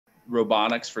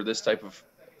robotics for this type of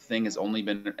thing has only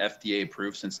been FDA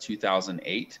approved since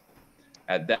 2008.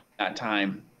 At that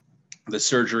time, the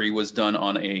surgery was done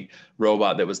on a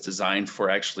robot that was designed for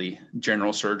actually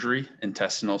general surgery,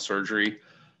 intestinal surgery,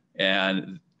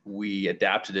 and we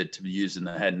adapted it to be used in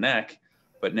the head and neck.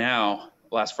 But now,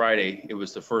 last Friday, it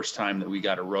was the first time that we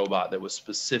got a robot that was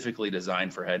specifically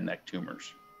designed for head and neck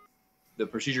tumors. The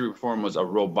procedure we performed was a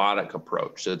robotic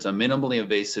approach. So it's a minimally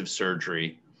invasive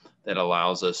surgery that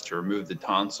allows us to remove the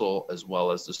tonsil as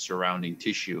well as the surrounding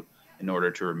tissue in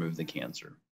order to remove the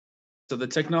cancer. So the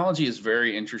technology is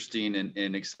very interesting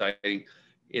and exciting.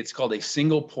 It's called a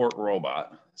single port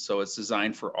robot. So it's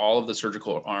designed for all of the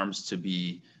surgical arms to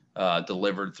be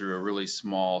delivered through a really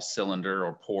small cylinder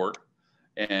or port.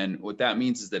 And what that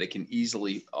means is that it can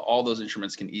easily, all those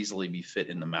instruments can easily be fit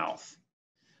in the mouth.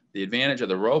 The advantage of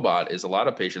the robot is a lot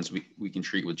of patients we can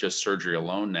treat with just surgery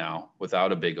alone now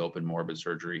without a big open morbid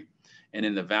surgery. And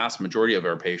in the vast majority of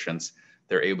our patients,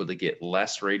 they're able to get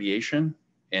less radiation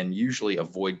and usually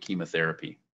avoid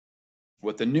chemotherapy.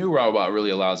 What the new robot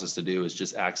really allows us to do is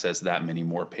just access that many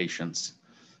more patients.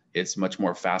 It's much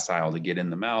more facile to get in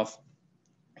the mouth,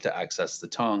 to access the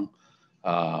tongue.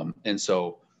 And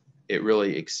so it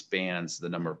really expands the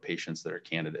number of patients that are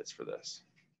candidates for this.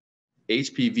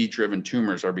 HPV-driven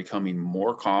tumors are becoming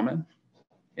more common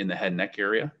in the head and neck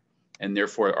area, and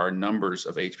therefore our numbers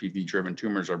of HPV-driven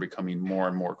tumors are becoming more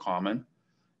and more common.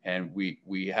 And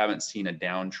we haven't seen a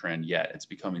downtrend yet. It's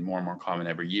becoming more and more common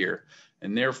every year.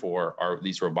 And therefore,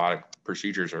 these robotic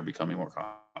procedures are becoming more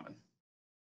common.